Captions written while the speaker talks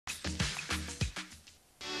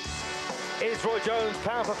Is Roy Jones,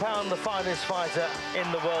 pound for pound, the finest fighter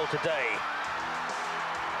in the world today?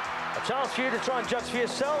 A chance for you to try and judge for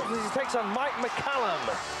yourselves as he takes on Mike McCallum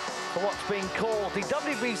for what's being called the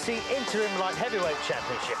WBC Interim Light Heavyweight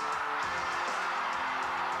Championship.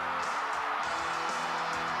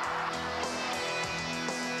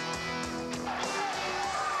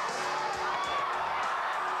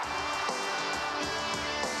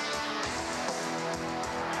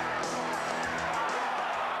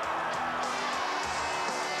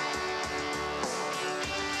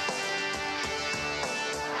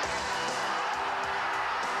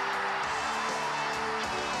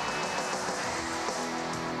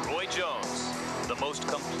 Jones, the most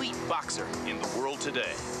complete boxer in the world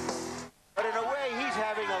today. But in a way, he's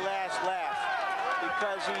having a last laugh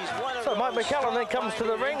because he's one of those. So Mike McCallum then comes to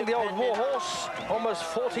the ring, the old warhorse, almost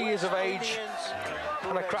 40 years of age,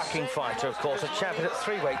 and a cracking fighter, of course, a champion at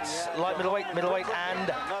three weights, light middleweight, middleweight,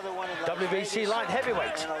 and WBC light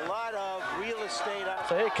heavyweight.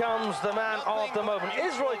 So here comes the man of the moment.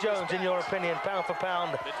 Is Roy Jones, in your opinion, pound for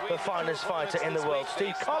pound, the finest fighter in the world?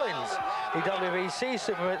 Steve Collins, the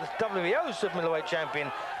WBO super middleweight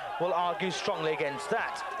champion, will argue strongly against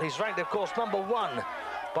that. He's ranked, of course, #1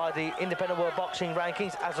 by the Independent World Boxing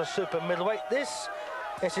Rankings as a super middleweight. This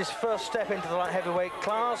is his first step into the light heavyweight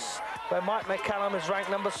class, where Mike McCallum is ranked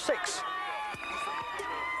 #6.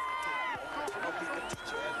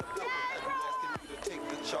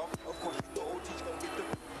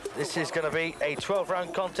 This is going to be a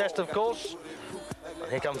 12-round contest, of course.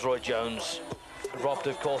 And here comes Roy Jones, robbed,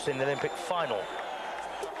 of course, in the Olympic final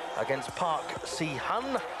against Park Si-hun,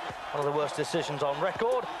 one of the worst decisions on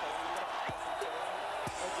record.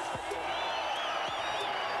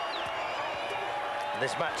 And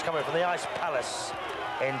this match coming from the Ice Palace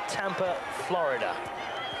in Tampa, Florida,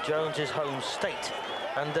 Jones's home state.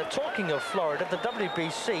 And talking of Florida, the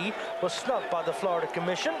WBC was snubbed by the Florida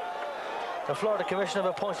Commission. The Florida Commission have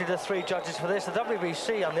appointed the 3 judges for this. The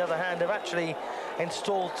WBC, on the other hand, have actually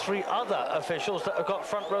installed 3 other officials that have got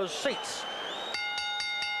front row seats.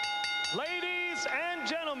 Ladies and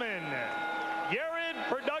gentlemen, Yared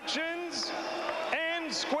Productions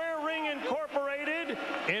and Square Ring Incorporated,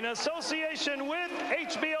 in association with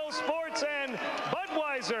HBO Sports and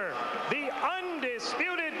Budweiser, the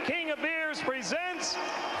undisputed king of beers, presents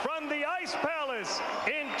from the Ice Palace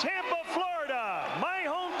in Tampa, Florida, my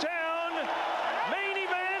hometown, main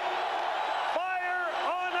event, Fire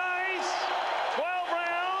on Ice, 12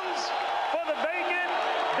 rounds for the vacant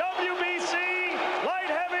WBC Light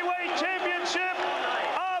Heavyweight Championship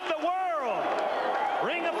of the world.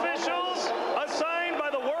 Ring officials assigned by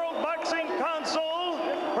the World Boxing Council,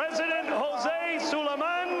 President Jose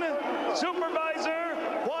Suleiman, Supervisor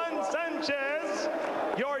Juan Sanchez.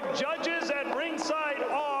 Your judges at ringside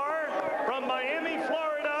are from Miami,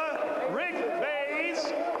 Florida, Rick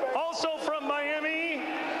Bays, also from Miami,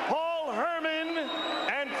 Paul Herman,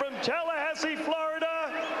 and from Tallahassee,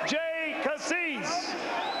 Florida, Jay Cassis.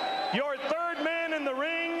 Your third man in the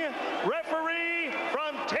ring, referee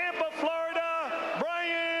from Tampa, Florida,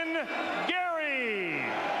 Brian Gary.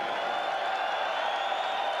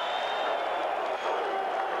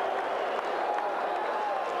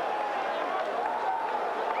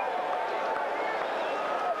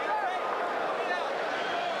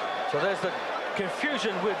 So there's the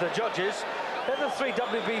confusion with the judges. They're the 3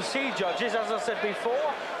 WBC judges, as I said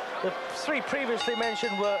before. The 3 previously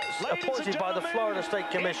mentioned were appointed by the Florida State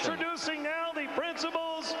Commission. Introducing now the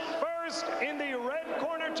principals. First, in the red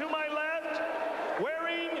corner to my left,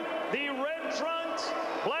 wearing the red trunks,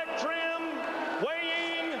 black trim,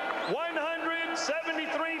 weighing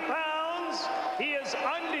 173 pounds. He is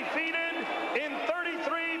undefeated in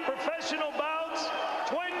 33 professional bouts,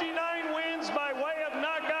 29 wins by way of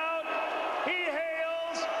knockout. He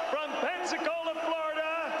hails from Pensacola,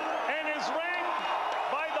 Florida, and is ranked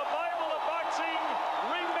by the Bible of Boxing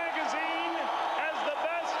Ring Magazine as the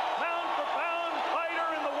best pound-for-pound fighter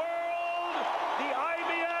in the world, the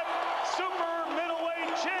IBF Super Middleweight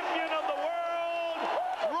Champion of the world,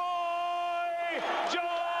 Roy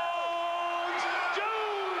Jones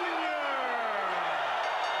Jr.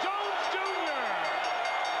 Jones Jr.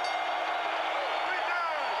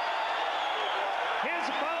 His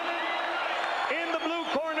opponent in the blue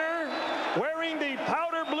corner, wearing the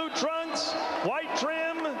powder blue trunks, white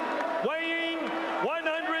trim, weighing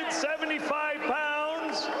 175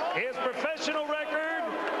 pounds. His professional record,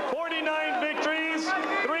 49 victories,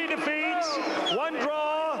 3 defeats, 1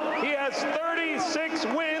 draw. He has 36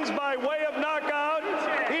 wins by way of knockout.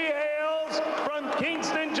 He hails from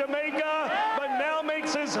Kingston, Jamaica, but now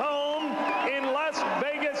makes his home in Las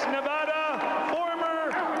Vegas, Nevada.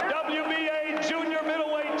 Former WBA junior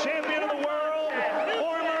middleweight champion of the world.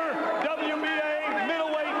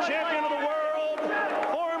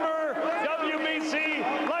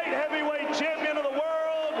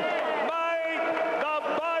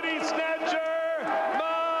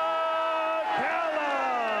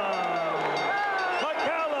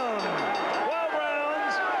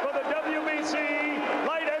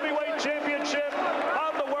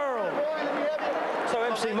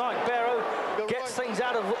 rings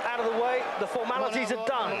out of the way. The formalities are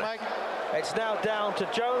done. It's now down to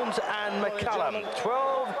Jones and McCallum.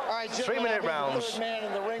 12 3-minute rounds.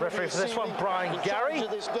 Referee for this one, Brian Gary.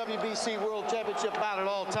 This WBC World Championship bout at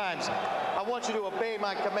all times. I want you to obey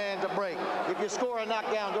my command to break. If you score a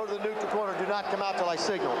knockdown, go to the neutral corner. Do not come out till I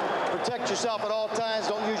signal. Protect yourself at all times.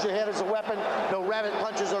 Don't use your head as a weapon. No rabbit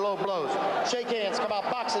punches or low blows. Shake hands. Come out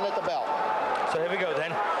boxing at the bell. So here we go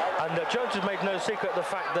then. And Jones has made no secret of the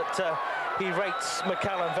fact that he rates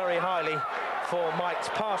McCallum very highly for Mike's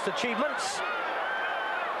past achievements.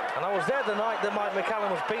 And I was there the night that Mike McCallum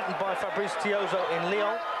was beaten by Fabrice Tiozo in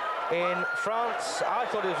Lyon, in France. I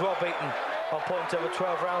thought he was well beaten on points over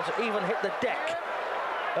 12 rounds. Even hit the deck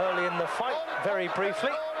early in the fight, very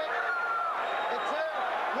briefly.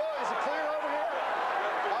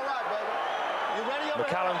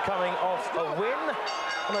 McCallum coming off a win.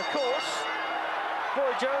 And of course,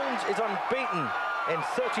 Roy Jones is unbeaten in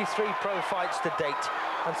 33 pro fights to date,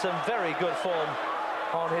 and some very good form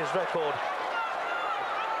on his record.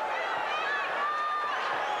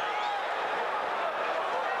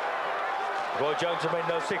 Roy Jones has made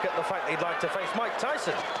no secret of the fact that he'd like to face Mike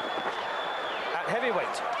Tyson at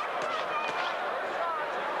heavyweight.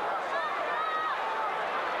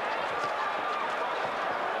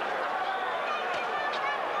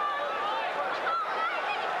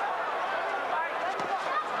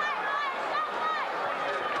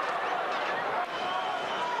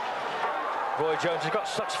 Roy Jones has got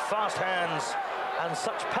such fast hands and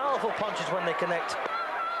such powerful punches when they connect.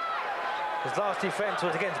 His last defense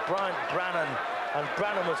was against Bryant Brannan, and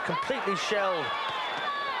Brannan was completely shelled.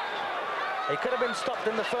 He could have been stopped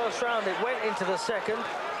in the first round. It went into the second.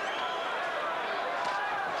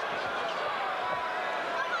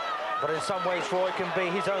 But in some ways, Roy can be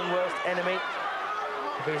his own worst enemy.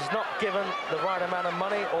 If he's not given the right amount of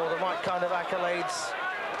money or the right kind of accolades,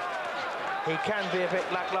 he can be a bit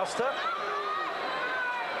lackluster.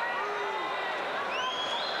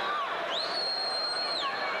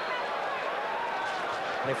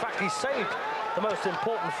 And in fact, he saved the most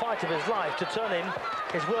important fight of his life to turn in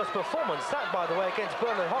his worst performance. That, by the way, against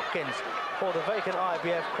Bernard Hopkins for the vacant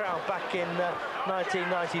IBF crown back in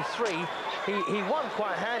 1993. He won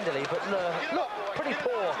quite handily, but looked pretty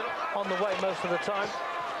poor on the way most of the time.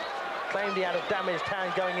 Claimed he had a damaged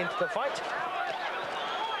hand going into the fight.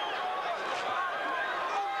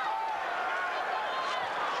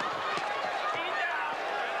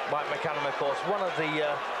 Mike McCallum, of course, one of the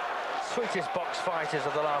sweetest box fighters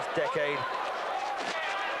of the last decade.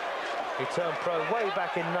 He turned pro way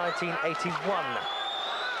back in 1981.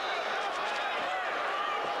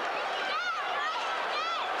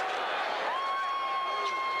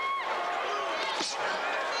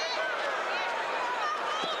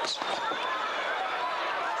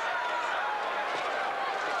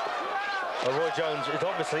 Well, Roy Jones is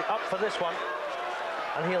obviously up for this one,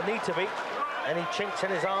 and he'll need to be. Any chinks in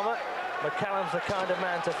his armour, McCallum's the kind of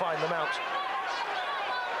man to find them out.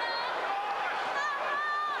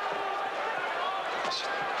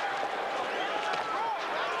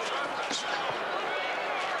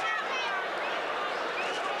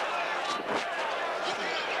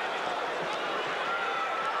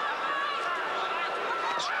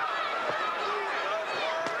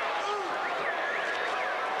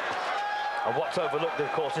 And what's overlooked,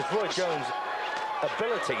 of course, is Roy Jones'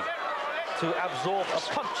 ability to absorb a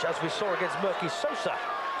punch, as we saw against Murky Sosa.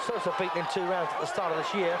 Sosa beaten in 2 rounds at the start of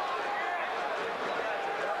this year.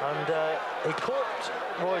 And he caught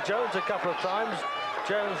Roy Jones a couple of times.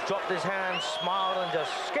 Jones dropped his hand, smiled, and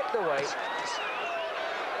just skipped away.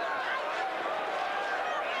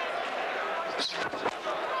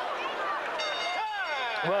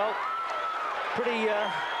 Well, pretty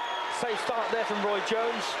safe start there from Roy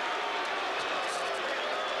Jones.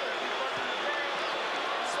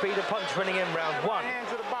 Speed of punch winning in round 1.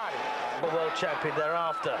 The world champion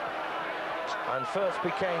thereafter. And first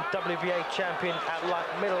became WBA champion at light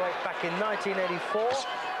middleweight back in 1984,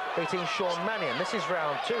 beating Sean Mannion. This is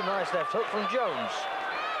round 2. Nice left hook from Jones.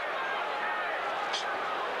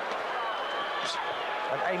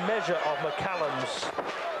 And a measure of McCallum's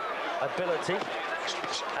ability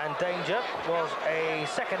and danger was a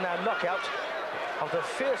second round knockout of the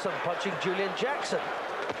fearsome punching Julian Jackson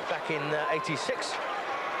back in '86.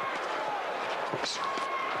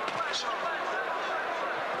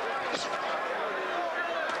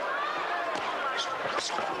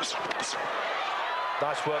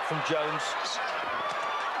 Nice work from Jones.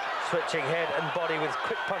 Switching head and body with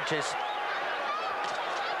quick punches.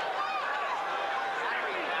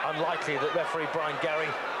 Unlikely that referee Brian Gary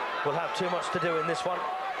will have too much to do in this one.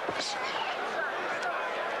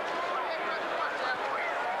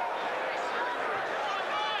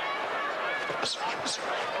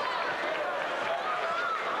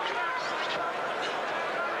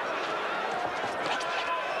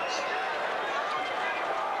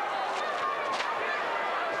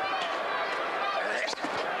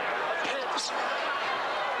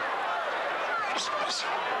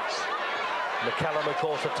 McCallum, of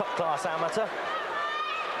course, a top-class amateur.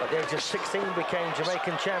 At the age of 16, became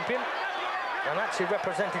Jamaican champion and actually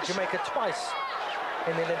represented Jamaica twice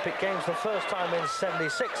in the Olympic Games. The first time in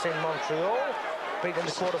 '76 in Montreal, beaten in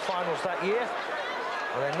the quarterfinals that year.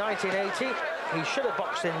 And in 1980, he should have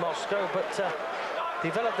boxed in Moscow, but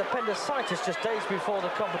developed appendicitis just days before the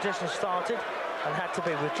competition started and had to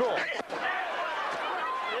be withdrawn.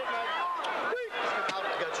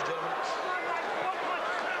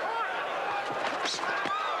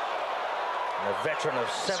 A veteran of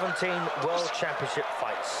 17 World Championship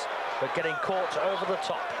fights, but getting caught over the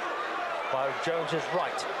top by Jones's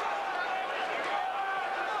right.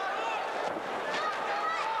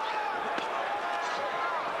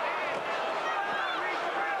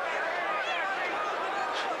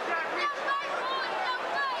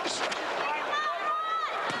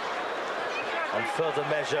 And further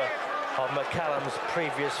measure of McCallum's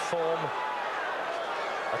previous form.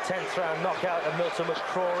 A 10th round knockout of Milton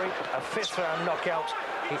McCrory, a 5th round knockout.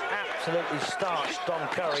 He absolutely starched Don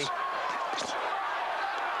Curry.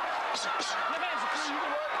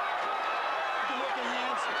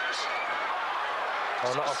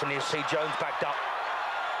 Well, not often you see Jones backed up,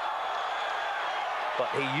 but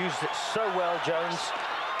he used it so well, Jones.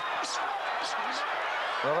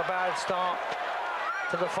 Not a bad start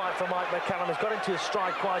to the fight for Mike McCallum. He's got into his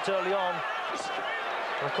stride quite early on.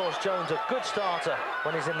 And of course, Jones, a good starter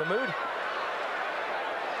when he's in the mood.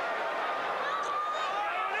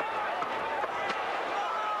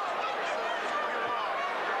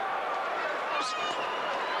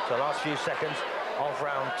 So last few seconds of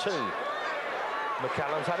round 2.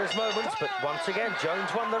 McCallum's had his moments, but once again,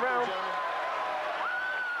 Jones won the round.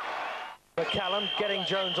 McCallum getting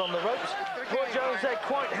Jones on the ropes. Roy Jones, they're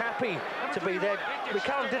quite happy to be there.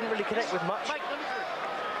 McCallum didn't really connect with much.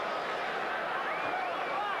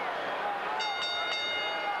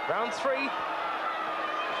 Round 3.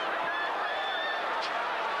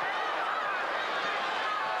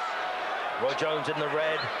 Roy Jones in the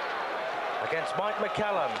red against Mike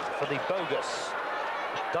McCallum for the bogus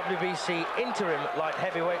WBC Interim Light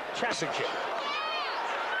Heavyweight Championship.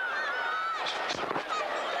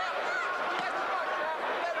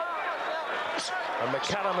 And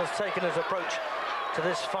McCallum has taken his approach to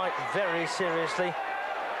this fight very seriously.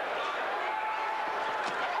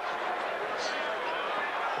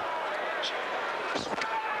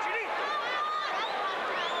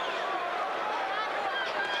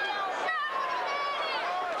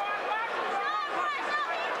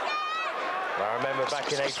 I remember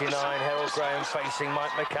back in '89, Harold Graham facing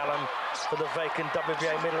Mike McCallum for the vacant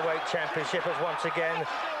WBA middleweight championship, as once again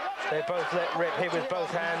they both let rip here with both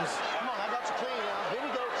hands. Come on, I got you clean now. Here we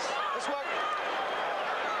go. Let's work.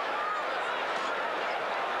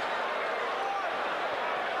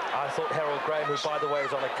 I thought Harold Graham, who by the way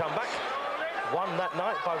is on a comeback, won that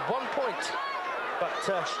night by 1 point, but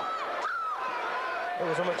it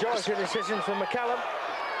was a majority decision for McCallum.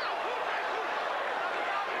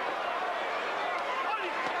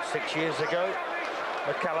 6 years ago,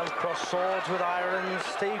 McCallum crossed swords with Ireland's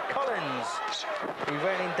Steve Collins, the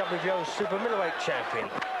reigning WBO super middleweight champion.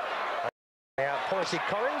 They outpointed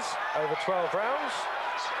Collins over 12 rounds,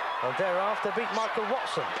 and thereafter beat Michael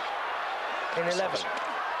Watson in 11.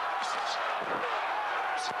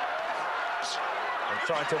 And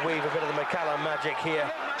trying to weave a bit of the McCallum magic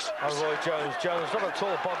here on Roy Jones. Jones not at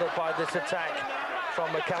all bothered by this attack from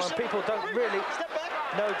McCallum. People don't really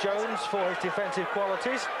know Jones for his defensive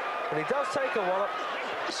qualities, but he does take a wallop.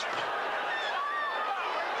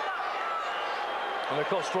 And of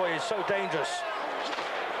course, Roy is so dangerous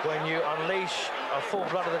when you unleash a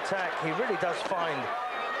full-blooded attack. He really does find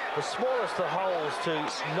the smallest of holes to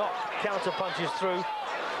knock counter punches through.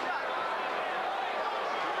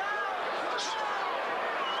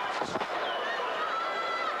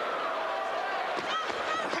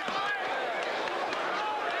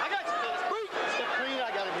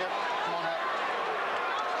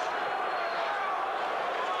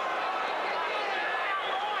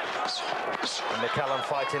 And McCallum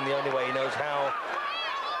fighting the only way he knows how,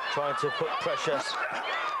 trying to put pressure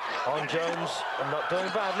on Jones and not doing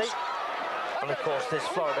badly. And of course, this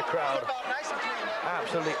Florida crowd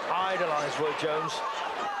absolutely idolise Roy Jones.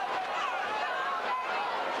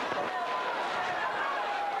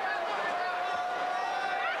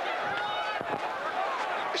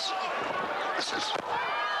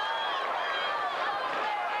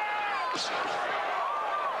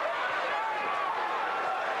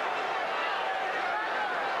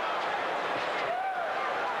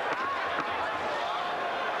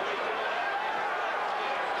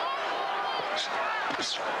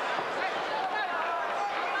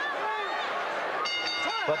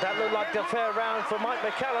 But that looked like a fair round for Mike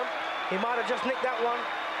McCallum. He might have just nicked that one.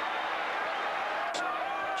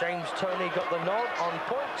 James Toney got the nod on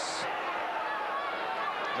points.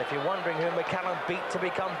 And if you're wondering who McCallum beat to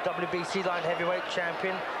become WBC light heavyweight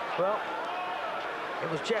champion, well, it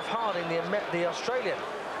was Jeff Harding, the Australian.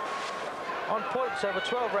 On points over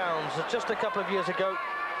 12 rounds just a couple of years ago.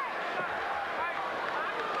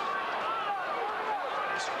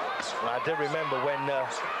 I do remember when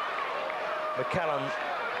McCallum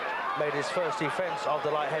made his first defence of the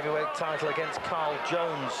light heavyweight title against Carl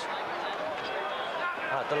Jones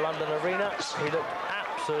at the London Arena. He looked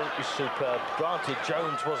absolutely superb. Granted,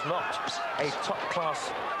 Jones was not a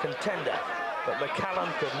top-class contender, but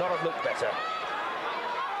McCallum could not have looked better.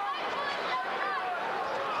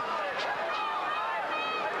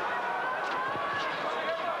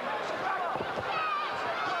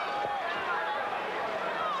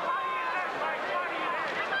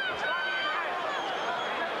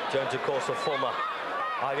 Jones, of course, a former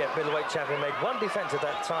IBF middleweight champion, made one defence of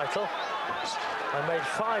that title and made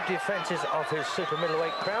 5 defences of his super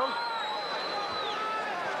middleweight crown.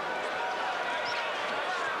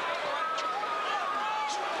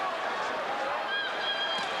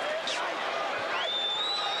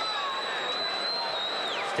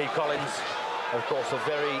 Steve Collins, of course, a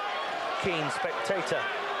very keen spectator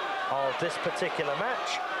of this particular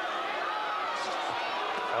match.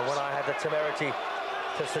 And when I had the temerity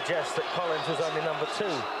to suggest that Collins was only number 2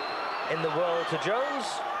 in the world to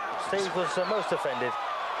Jones, Steve was most offended.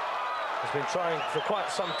 He's been trying for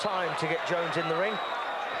quite some time to get Jones in the ring.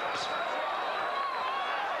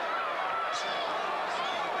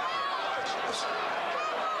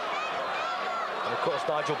 And of course,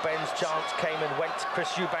 Nigel Benn's chance came and went. Chris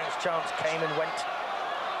Eubank's chance came and went.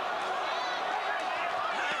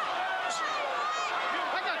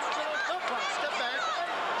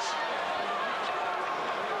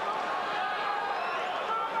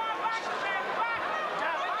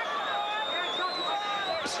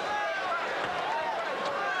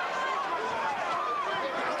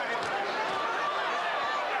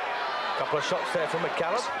 Couple of shots there from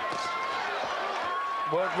McCallum.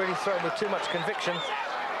 Weren't really thrown with too much conviction.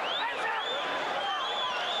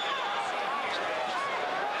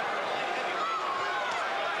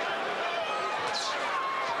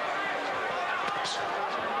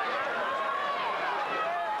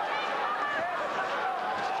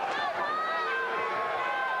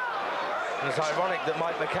 It's ironic that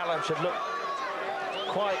Mike McCallum should look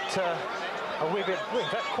quite a wee bit, in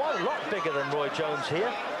fact, quite a lot bigger than Roy Jones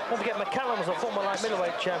here. Don't forget, McCallum was a former light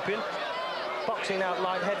middleweight champion, boxing out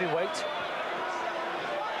light heavyweight.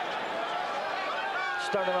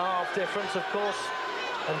 Stone and a half difference, of course,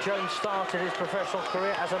 and Jones started his professional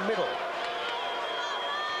career as a middle.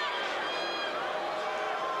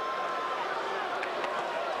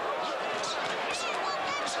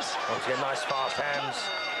 Once again, nice fast hands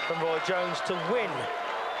from Roy Jones to win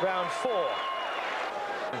round 4.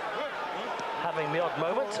 Having the odd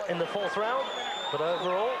moment in the 4th round, but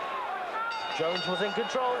overall, Jones was in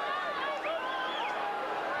control.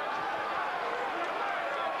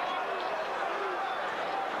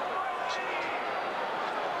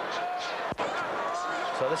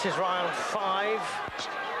 So this is round 5.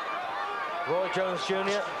 Roy Jones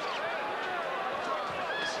Jr.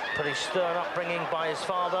 Pretty stern upbringing by his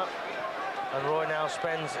father, and Roy now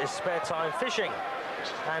spends his spare time fishing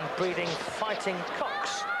and breeding fighting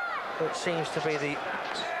cocks, which seems to be the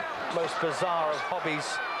most bizarre of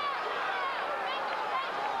hobbies.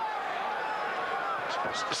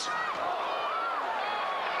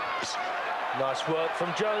 Nice work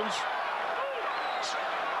from Jones.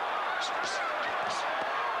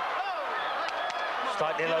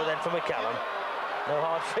 Slightly low then for McCallum. No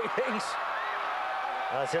hard feelings.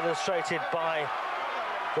 As illustrated by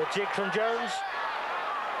the jig from Jones.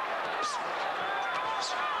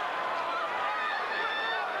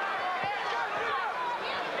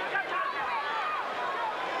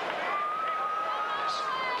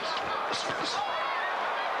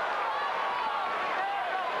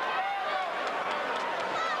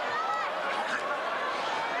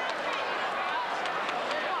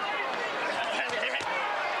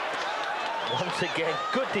 Once again,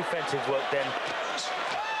 good defensive work then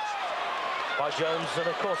by Jones, and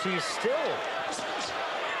of course he's still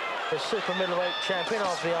the super middleweight champion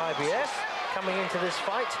of the IBF coming into this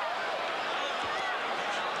fight.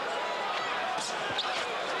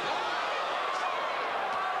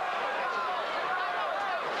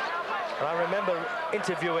 And I remember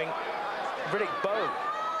interviewing Riddick Bowe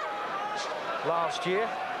last year,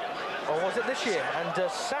 or was it this year?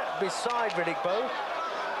 And sat beside Riddick Bowe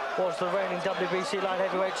was the reigning WBC light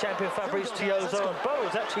heavyweight champion Fabrice Tiozo, and Bowe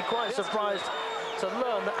was actually quite surprised to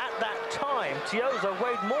learn that at that time Tiozo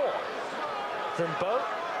weighed more than Bowe.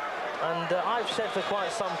 And I've said for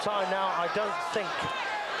quite some time now, I don't think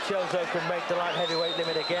Tiozo can make the light heavyweight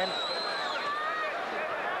limit again.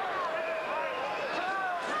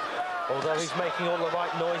 Although he's making all the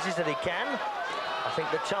right noises that he can, I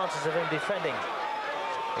think the chances of him defending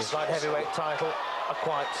his light heavyweight title are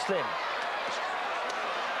quite slim.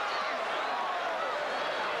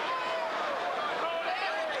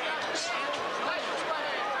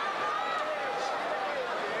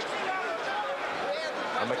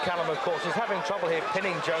 And McCallum, of course, is having trouble here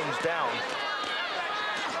pinning Jones down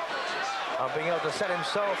and being able to set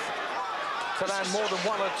himself to land more than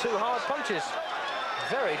one or two hard punches.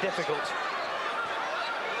 Very difficult.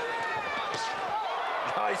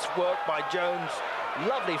 Nice work by Jones.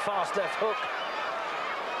 Lovely fast left hook.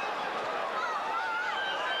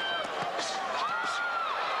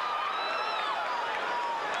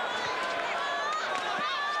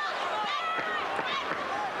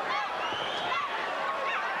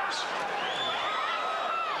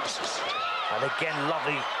 And again,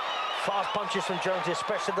 lovely fast punches from Jones,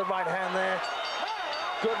 especially the right hand there.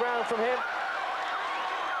 Good round from him.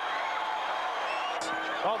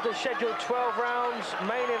 Of the scheduled 12 rounds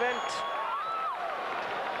main event.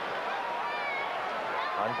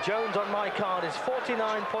 And Jones on my card is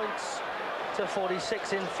 49 points to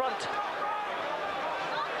 46 in front.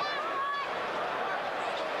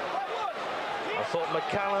 I thought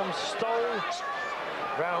McCallum stole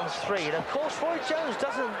round 3. And of course, Roy Jones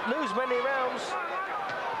doesn't lose many rounds.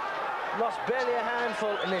 Lost barely a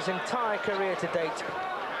handful in his entire career to date.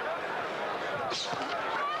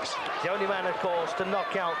 The only man, of course, to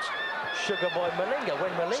knock out Sugar Boy Malinga when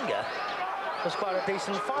Malinga was quite a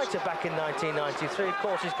decent fighter back in 1993. Of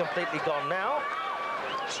course, he's completely gone now.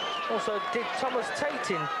 Also did Thomas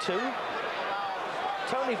Tate in 2,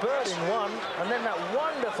 Tony Bird in 1, and then that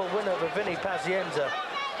wonderful win over Vinny Pazienza,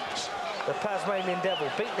 the Tasmanian Devil,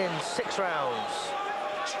 beaten in 6 rounds.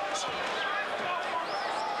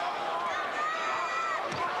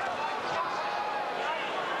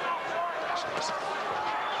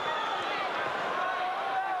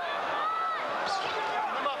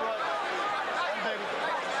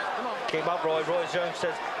 Came up, Roy. Roy Jones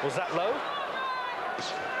says, was that low?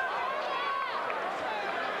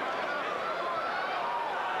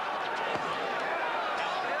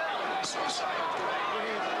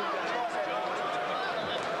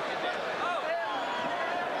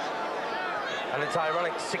 And it's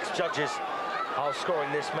ironic, 6 judges are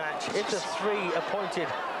scoring this match. If the 3 appointed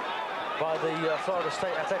by the Florida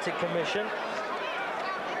State Athletic Commission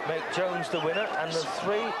make Jones the winner, and the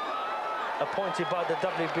 3 appointed by the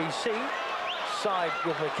WBC side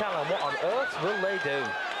with McCallum, what on earth will they do?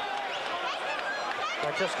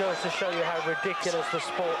 That just goes to show you how ridiculous the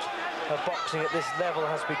sport of boxing at this level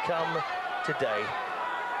has become today.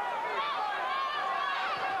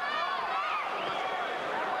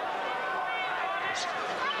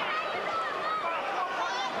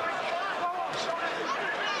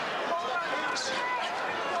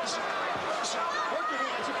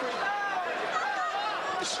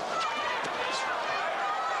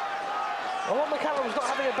 Well, McCallum's not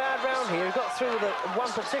having a bad round here. He got through with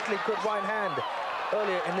one particularly good right hand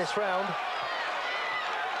earlier in this round.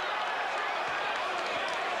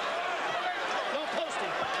 Don't post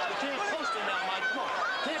him. You can't post him now, Mike. Come on.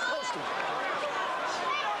 Can't post him.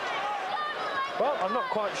 Well, I'm not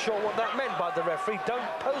quite sure what that meant by the referee.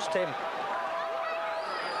 Don't post him.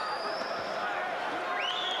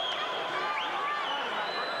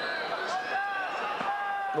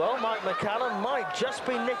 Well, Mike McCallum might just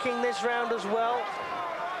be nicking this round as well.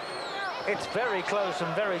 It's very close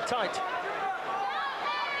and very tight.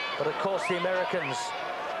 But of course, the Americans,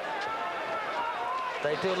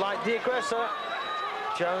 they do like the aggressor.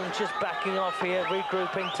 Jones just backing off here,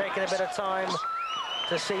 regrouping, taking a bit of time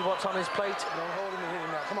to see what's on his plate. Don't hold him and hit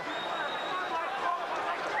him now. Come on.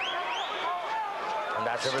 And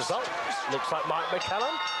as a result, looks like Mike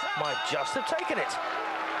McCallum might just have taken it.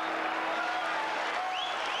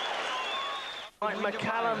 Mike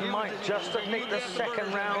McCallum might just have nicked the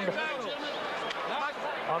 2nd round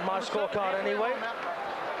on my scorecard anyway.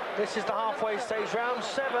 This is the halfway stage, round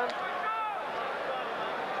 7.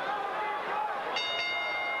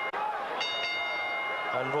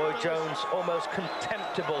 And Roy Jones almost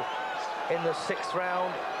contemptible in the 6th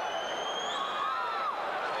round.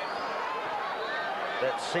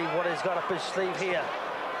 Let's see what he's got up his sleeve here.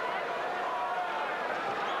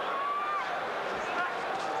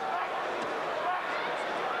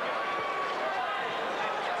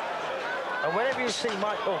 And whenever you see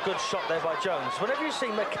good shot there by Jones. Whenever you see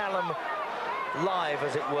McCallum live,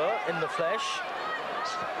 as it were, in the flesh,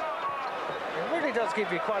 it really does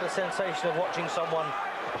give you quite a sensation of watching someone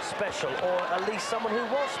special, or at least someone who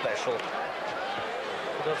was special.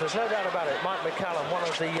 Because there's no doubt about it, Mike McCallum, one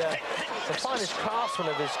of the finest craftsmen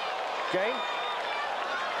of his game.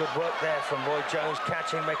 Good work there from Roy Jones,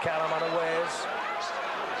 catching McCallum unawares.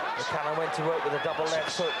 McCallum went to work with a double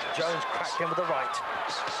left hook. Jones cracked him with the right.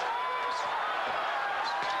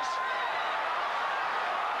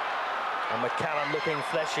 And McCallum looking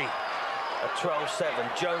fleshy at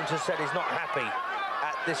 12-7. Jones has said he's not happy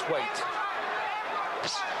at this weight.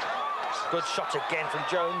 Good shot again from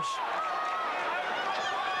Jones.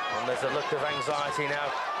 And there's a look of anxiety now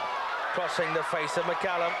crossing the face of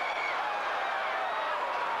McCallum.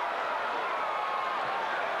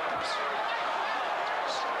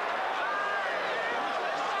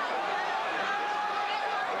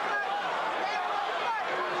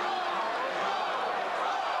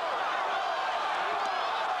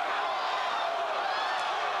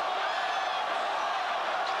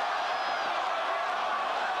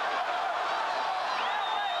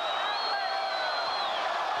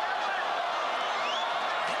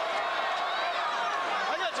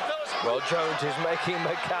 Well, Jones is making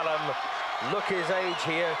McCallum look his age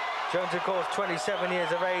here. Jones, of course, 27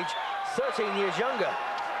 years of age, 13 years younger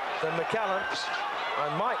than McCallum.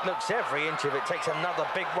 And Mike looks every inch of it, takes another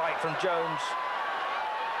big right from Jones.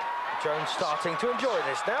 Jones starting to enjoy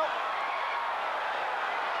this now.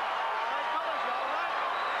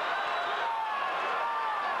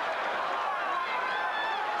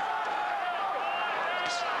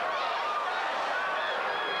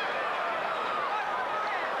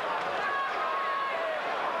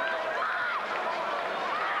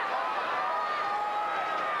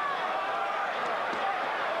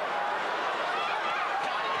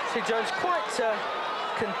 See, Jones quite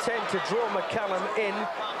content to draw McCallum in,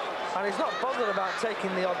 and he's not bothered about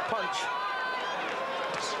taking the odd punch.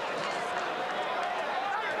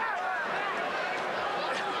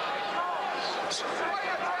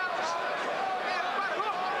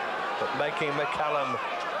 But making McCallum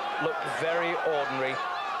look very ordinary.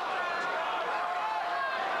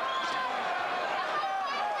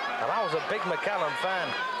 And I was a big McCallum fan.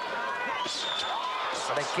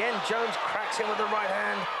 And again, Jones cracks him with the right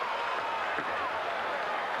hand.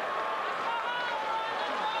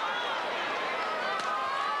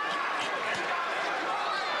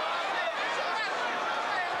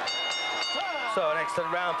 So an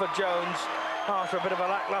excellent round for Jones after a bit of a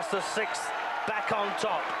lackluster sixth, back on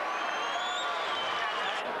top.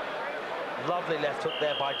 Lovely left hook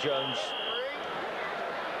there by Jones.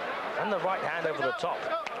 And the right hand over the top.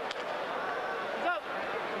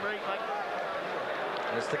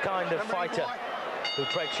 And it's the kind of fighter who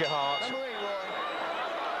breaks your heart.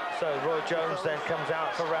 So Roy Jones then comes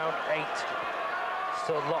out for round 8.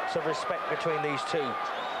 Still lots of respect between these two.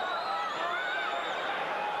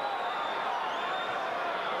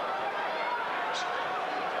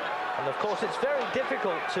 And of course, it's very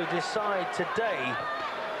difficult to decide today,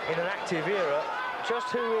 in an active era, just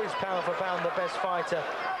who is pound for pound the best fighter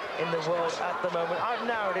in the world at the moment. I've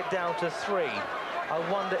narrowed it down to 3. I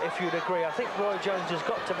wonder if you'd agree. I think Roy Jones has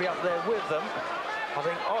got to be up there with them. I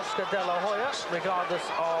think Oscar De La Hoya, regardless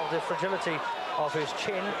of the fragility of his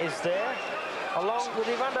chin, is there, along with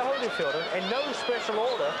Evander Holyfield, in no special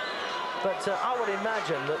order, but I would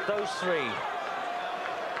imagine that those 3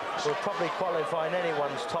 will probably qualify in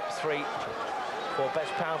anyone's top 3 for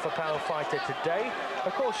best pound-for-pound fighter today.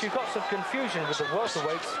 Of course, you've got some confusion with the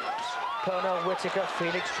welterweights. Pernell, Whittaker,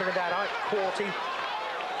 Phoenix, Trinidad, Ike, Quarty.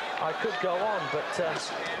 I could go on, but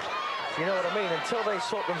you know what I mean. Until they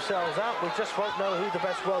sort themselves out, we just won't know who the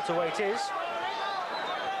best welterweight is.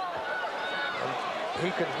 And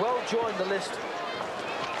he could well join the list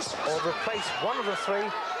or replace one of the 3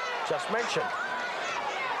 just mentioned.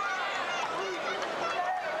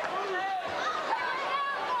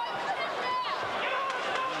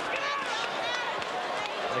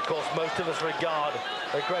 And of course, most of us regard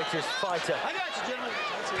the greatest fighter,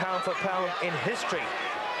 pound for pound in history,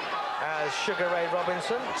 as Sugar Ray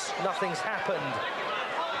Robinson. Nothing's happened,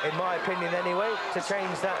 in my opinion anyway, to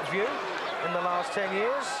change that view in the last 10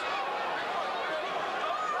 years.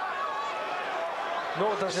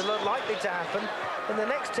 Nor does it look likely to happen in the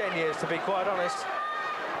next 10 years, to be quite honest.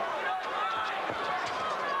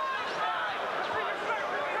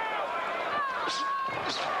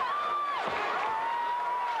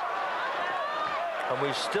 And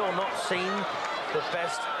we've still not seen the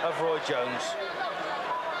best of Roy Jones.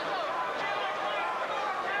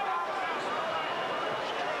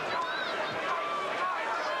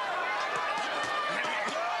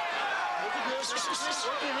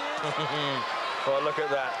 Well, look at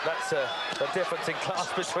that. That's the difference in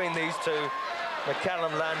class between these two.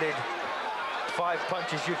 McCallum landed 5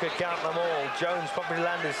 punches, you could count them all. Jones probably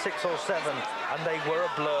landed 6 or 7, and they were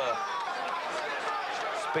a blur.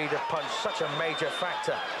 Speed of punch, such a major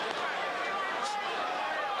factor.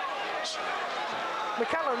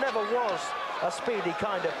 McCallum never was a speedy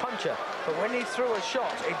kind of puncher, but when he threw a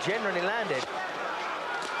shot, it generally landed,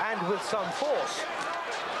 and with some force.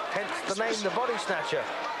 Hence the name, the body snatcher.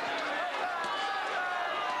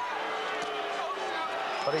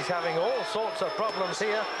 But he's having all sorts of problems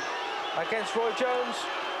here against Roy Jones.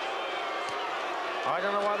 I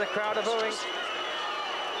don't know why the crowd are booing.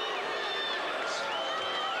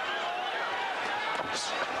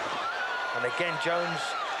 And again, Jones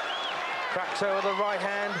cracks over the right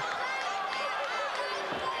hand.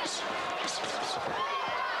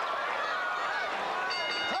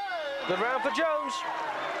 Good round for Jones.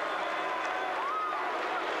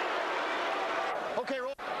 Okay,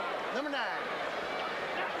 Roy. Number 9.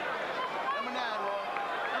 Number 9, Roy.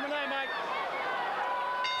 Number 9, Mike.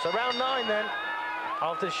 So round 9 then,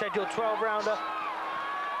 after the scheduled 12-rounder.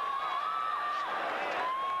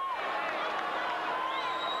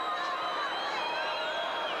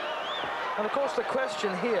 And of course the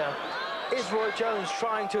question here, is Roy Jones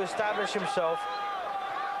trying to establish himself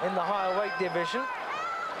in the higher weight division?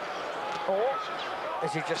 Or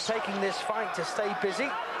is he just taking this fight to stay busy,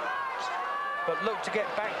 but look to get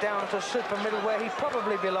back down to super middle where he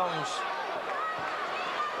probably belongs?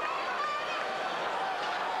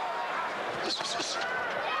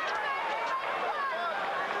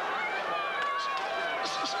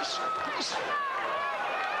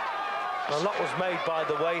 A lot was made, by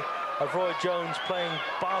the way, of Roy Jones playing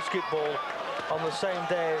basketball on the same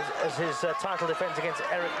day as his title defense against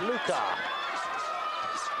Eric Lucar.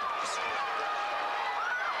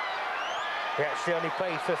 He actually only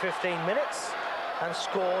played for 15 minutes and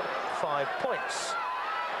scored 5 points.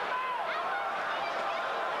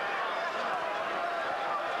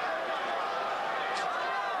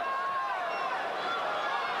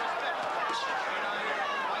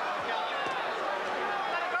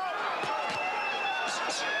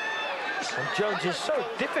 And Jones is so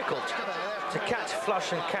difficult to catch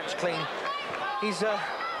flush and catch clean. He's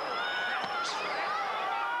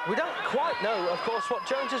we don't quite know, of course, what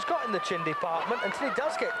Jones has got in the chin department until he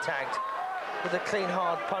does get tagged with a clean,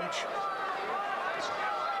 hard punch.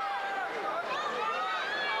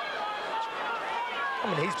 I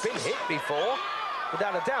mean, he's been hit before,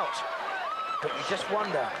 without a doubt. But you just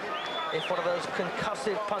wonder if one of those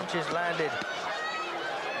concussive punches landed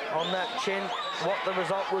on that chin, what the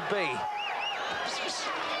result would be.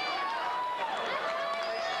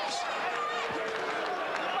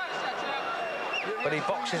 But he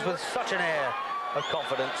boxes with such an air of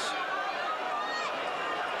confidence.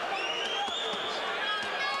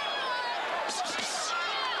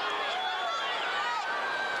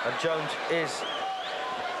 And Jones is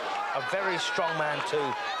a very strong man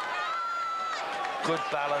too. Good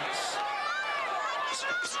balance.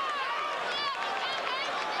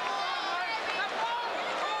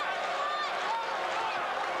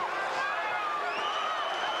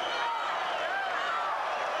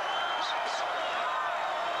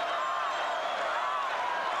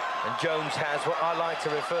 And Jones has what I like to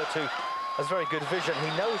refer to as very good vision.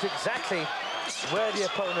 He knows exactly where the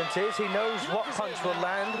opponent is. He knows what punch will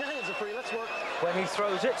land when he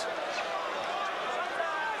throws it.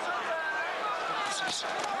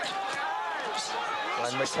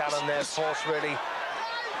 And McCallum there forced really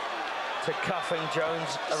to cuffing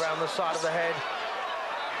Jones around the side of the head.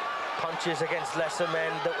 Punches against lesser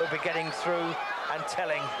men that will be getting through and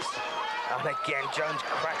telling. And again, Jones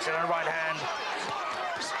cracks in a right hand.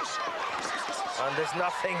 And there's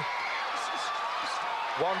nothing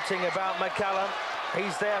wanting about McCallum.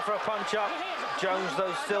 He's there for a punch-up. Jones,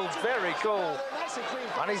 though, still very cool.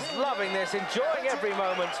 And he's loving this, enjoying every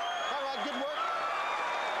moment.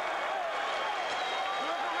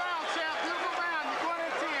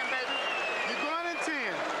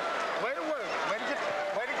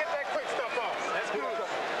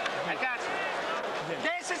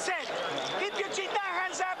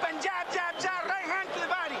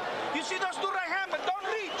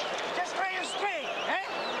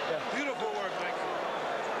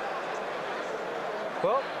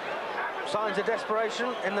 Well, signs of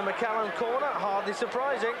desperation in the McCallum corner, hardly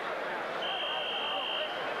surprising.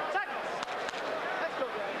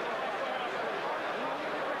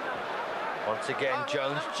 Once again,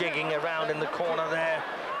 Jones jigging around in the corner there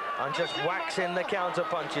and just waxing the counter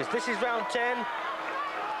punches. This is round 10.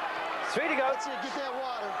 3 to go. Get that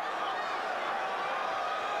water.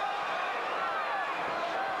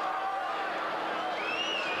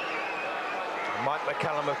 Mike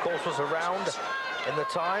McCallum, of course, was around in the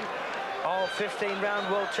time of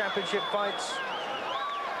 15-round World Championship fights.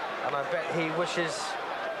 And I bet he wishes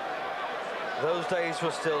those days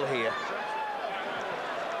were still here.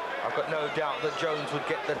 I've got no doubt that Jones would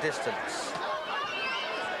get the distance.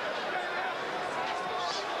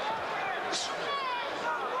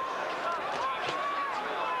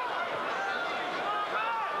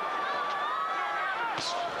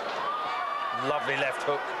 Lovely left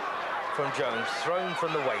hook from Jones, thrown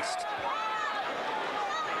from the waist.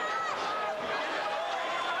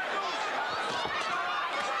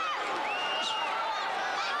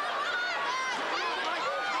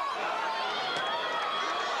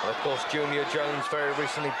 And of course, Junior Jones very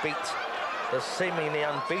recently beat the seemingly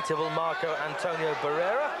unbeatable Marco Antonio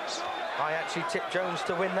Barrera. I actually tipped Jones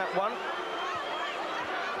to win that one.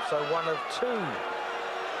 So one of two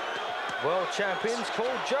world champions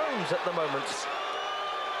called Jones at the moment.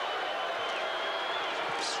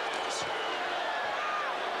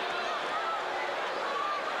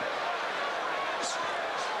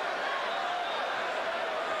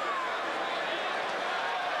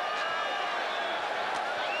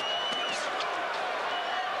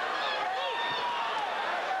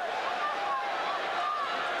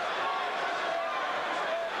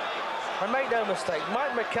 And make no mistake,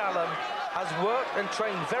 Mike McCallum has worked and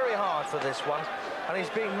trained very hard for this one, and he's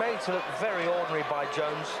being made to look very ordinary by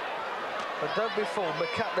Jones. But don't be fooled,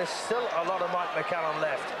 there's still a lot of Mike McCallum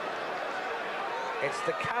left. It's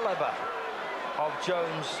the caliber of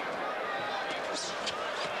Jones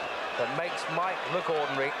that makes Mike look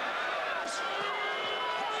ordinary.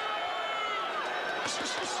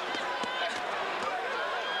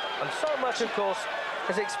 And so much, of course,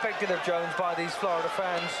 is expected of Jones by these Florida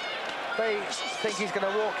fans. They think he's going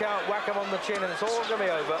to walk out, whack him on the chin, and it's all going to be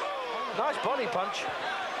over. Nice body punch.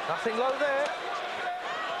 Nothing low there.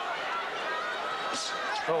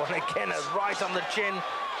 Oh, and again, right on the chin.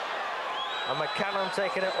 And McCallum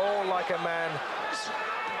taking it all like a man.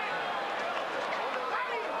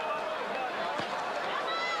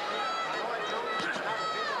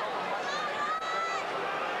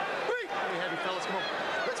 Hey, heavy fellas, come on.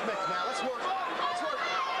 Let's mix now. Let's work. Let's work.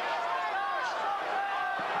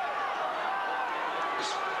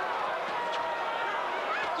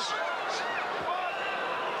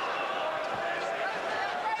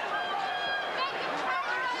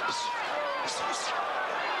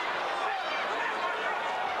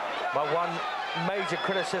 My one major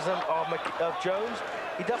criticism of Jones,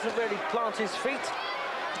 he doesn't really plant his feet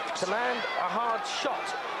to land a hard shot.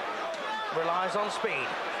 Relies on speed.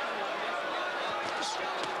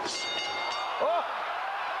 Oh!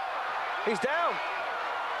 He's down.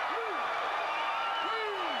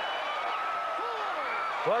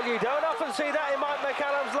 Well, you don't often see that in Mike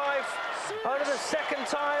McCallum's life. Only the second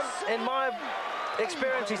time in my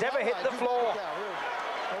experience he's ever hit the floor.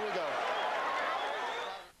 Here we go.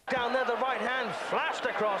 Down there, the right hand flashed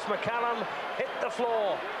across. McCallum hit the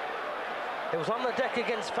floor. It was on the deck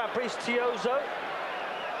against Fabrice Tiozzo.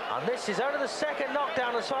 And this is only the second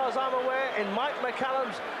knockdown, as far as I'm aware, in Mike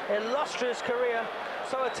McCallum's illustrious career.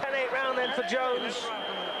 So a 10-8 round then for Jones.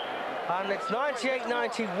 And it's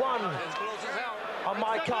 98-91 on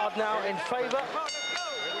my card now in favour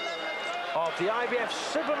of the IBF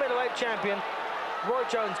super middleweight champion, Roy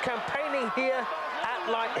Jones, campaigning here at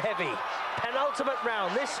light heavy. Penultimate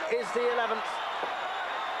round. This is the 11th.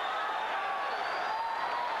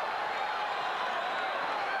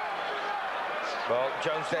 Well,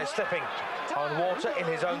 Jones there slipping on water in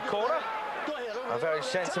his own corner. And very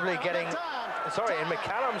sensibly getting, sorry, in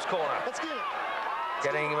McCallum's corner.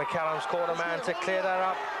 Getting McCallum's corner man to clear that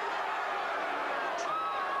up.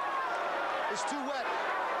 It's too wet.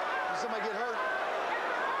 Did somebody get hurt?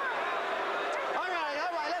 All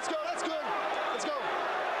right, let's go, that's good. Let's go.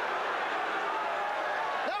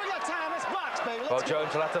 Now we got time, let's box, baby. Well,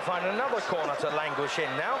 Jones will have to find another corner to languish in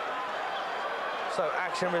now. So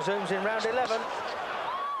action resumes in round 11.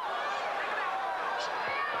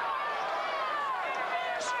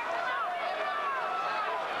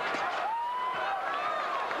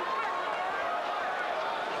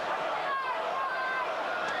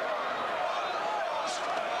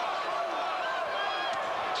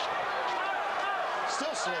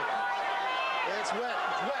 Still slick. Yeah, it's wet,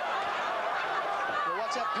 it's wet. Well,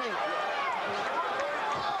 watch that paint.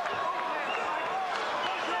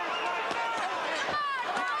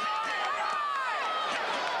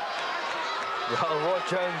 Well, Roy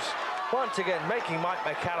Jones once again making Mike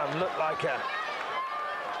McCallum look like a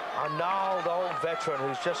gnarled old veteran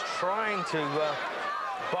who's just trying to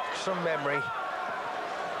box from memory.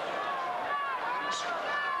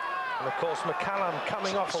 And of course, McCallum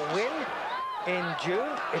coming off a win in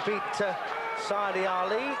June. He beat Saadi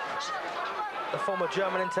Ali, the former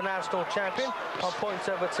German international champion, on points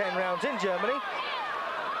over 10 rounds in Germany.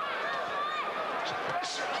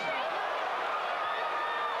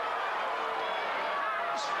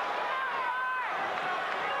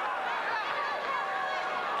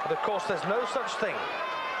 But of course, there's no such thing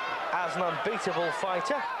as an unbeatable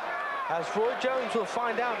fighter, as Roy Jones will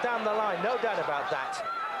find out down the line, no doubt about that.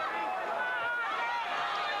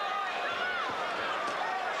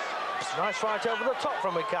 Nice right over the top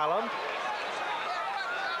from McCallum.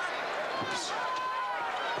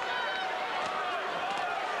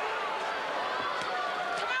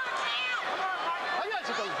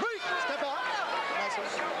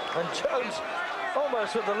 And Jones,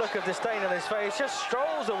 almost with the look of disdain on his face, just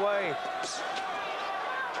strolls away.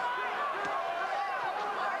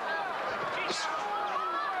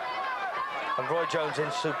 And Roy Jones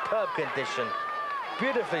in superb condition,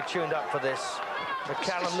 beautifully tuned up for this.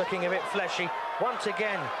 McCallum looking a bit fleshy. Once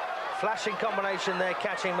again, flashing combination there,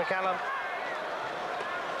 catching McCallum.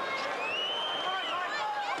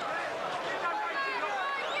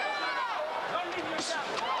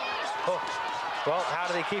 Oh, well, how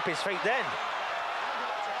did he keep his feet then?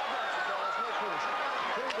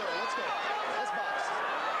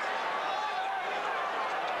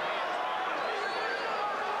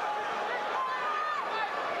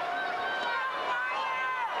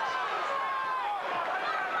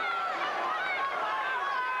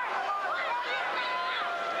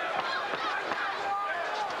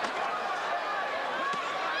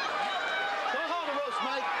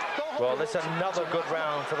 Well, this is another good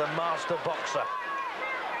round for the master boxer.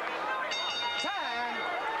 Time.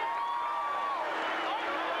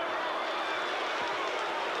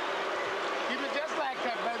 Keep it just like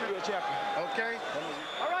that, baby. Champion. Okay?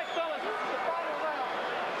 All right, fellas, this is the final round.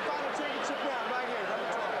 Final championship round right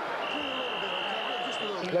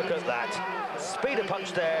here. Look at that. Speed of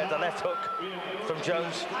punch there, the left hook from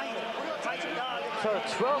Jones. So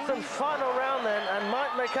 12th and final round then, and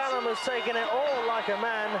Mike McCallum has taken it all like a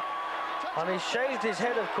man. And he shaved his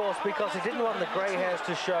head, of course, because he didn't want the grey hairs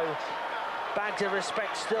to show. Bags of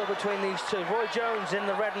respect still between these two. Roy Jones in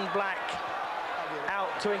the red and black, out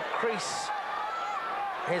to increase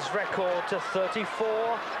his record to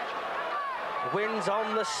 34. Wins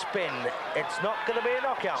on the spin. It's not going to be a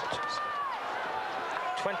knockout.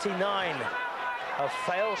 29 have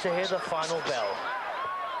failed to hear the final bell.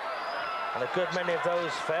 And a good many of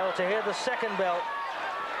those failed to hear the second bell.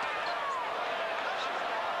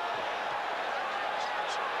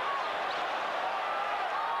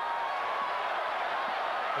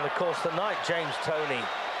 And of course, the night James Toney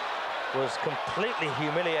was completely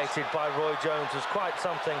humiliated by Roy Jones was quite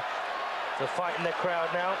something to fight in the crowd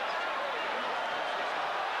now.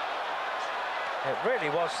 It really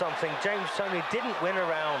was something. James Toney didn't win a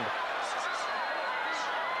round.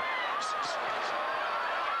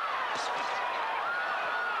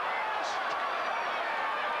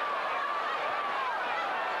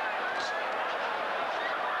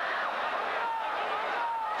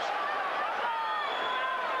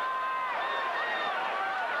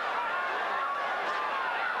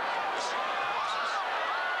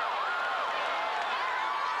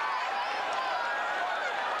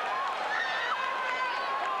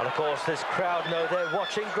 And of course, this crowd know they're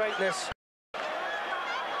watching greatness.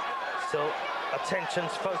 Still,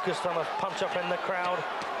 attention's focused on a punch up in the crowd.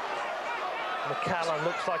 McCallum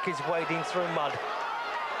looks like he's wading through mud.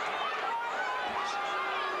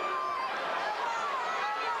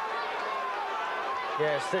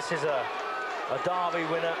 Yes, this is a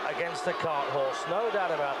Derby winner against the cart horse, no doubt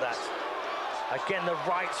about that. Again, the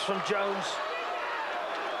rights from Jones.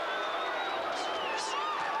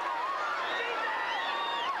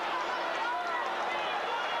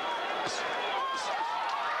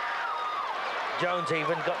 Jones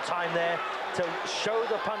even got time there to show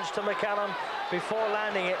the punch to McCallum before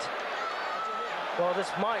landing it. Well, this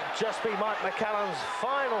might just be Mike McCallum's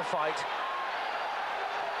final fight.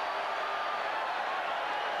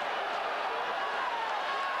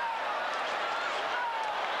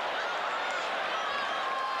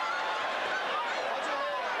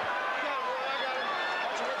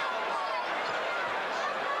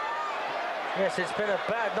 Yes, it's been a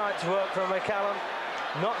bad night's work for McCallum.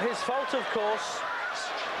 Not his fault, of course.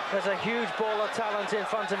 There's a huge ball of talent in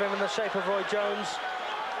front of him in the shape of Roy Jones.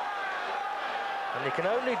 And you can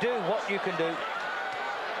only do what you can do.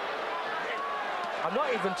 I'm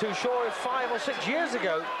not even too sure if 5 or 6 years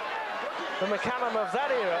ago, the McCallum of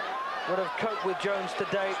that era would have coped with Jones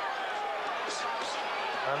today.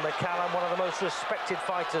 And McCallum, one of the most respected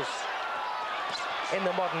fighters in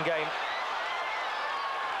the modern game.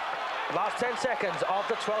 Last 10 seconds of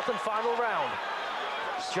the 12th and final round.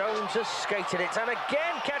 Jones has skated it, and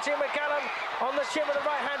again catching McCallum on the chin with the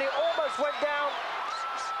right hand. He almost went down.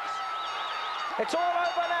 It's all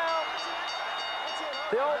over now.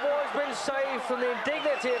 The old boy's been saved from the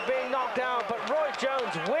indignity of being knocked out, but Roy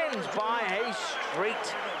Jones wins by a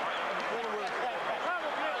street.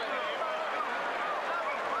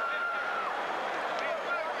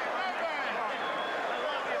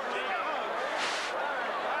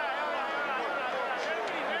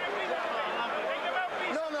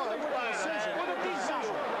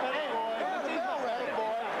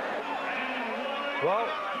 Well,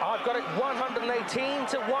 I've got it 118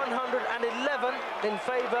 to 111 in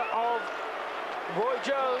favour of Roy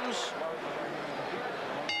Jones.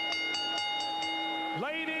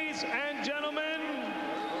 Ladies and gentlemen,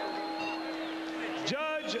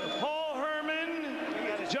 Judge Paul Herman,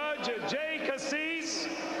 Judge Jay Cassis,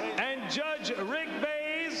 and Judge Rick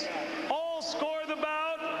Bays all score the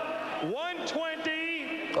bout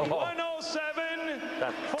 120, 107.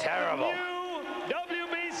 That's terrible.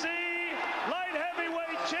 WBC light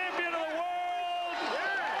heavyweight champion of the world,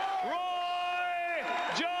 Roy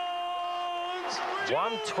Jones.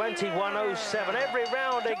 120, 107. Every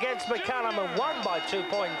round against McCallum and won by 2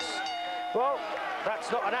 points. Well,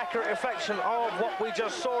 that's not an accurate reflection of what we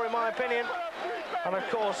just saw, in my opinion. And of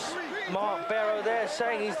course, Mark Barrow there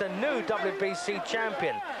saying he's the new WBC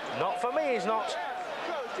champion. Not for me, he's not.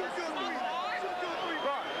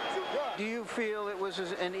 Do you feel it was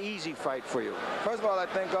an easy fight for you? First of all, I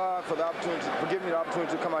thank God for the opportunity, for giving me the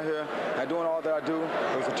opportunity to come out here and doing all that I do.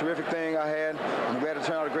 It was a terrific thing I had. I'm glad to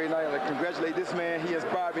turn out a great night. I congratulate this man. He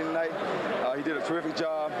inspired me tonight. He did a terrific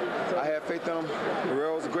job. I have faith in him.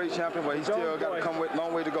 Guerrero's a great champion, but he still got to come with a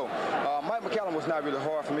long way to go. Mike McCallum was not really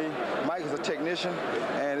hard for me. Mike is a technician,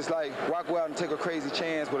 and it's like, why go out and take a crazy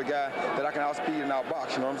chance with a guy that I can outspeed and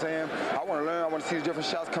outbox, you know what I'm saying? I want to learn. I want to see the different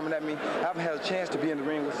shots coming at me. I haven't had a chance to be in the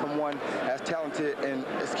ring with someone as talented and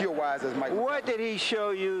skill-wise as Mike. What did he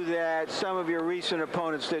show you that some of your recent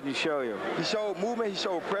opponents didn't show you? He showed movement, he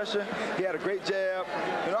showed pressure, he had a great jab.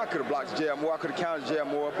 You know, I could have blocked the jab more, I could have countered the jab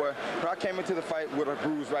more, but you know, I came into the fight with a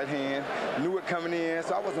bruised right hand, knew it coming in,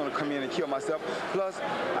 so I wasn't going to come in and kill myself. Plus,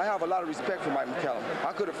 I have a lot of respect for Mike McCallum.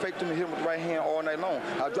 I could have faked him and hit him with the right hand all night long.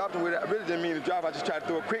 I dropped him with it. I really didn't mean to drop, I just tried to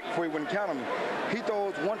throw it quick before he wouldn't counter me. He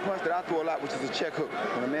throws one punch that I throw a lot, which is a check hook.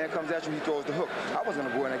 When a man comes at you, he throws the hook. I wasn't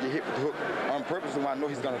going to go in and get hit with the hook on purpose when I know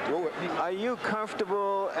he's going to throw it. Are you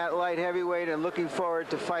comfortable at light heavyweight and looking forward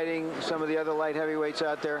to fighting some of the other light heavyweights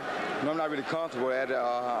out there? No, I'm not really comfortable at it.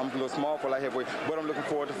 I'm a little small for light heavyweight, but I'm looking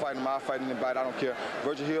forward to fighting him. I'll fight anybody, I don't care.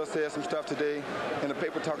 Virgil Hill said some stuff today in the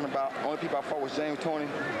paper talking about only people I fought was James Toney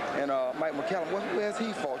and Mike McCallum. Well, who has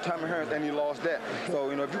he fought? Tommy Hearns, and he lost that. So,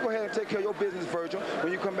 you know, if you go ahead and take care of your business, Virgil,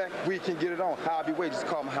 when you come back, we can get it on. I'll be waiting, just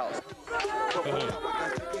call my house.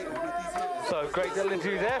 So, great little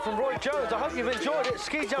interview there from Roy Jones. I hope you've enjoyed it.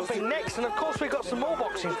 Ski jumping next, and of course we've got some more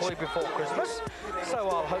boxing for you before Christmas. So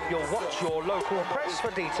I'll hope you'll watch your local press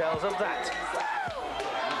for details of that.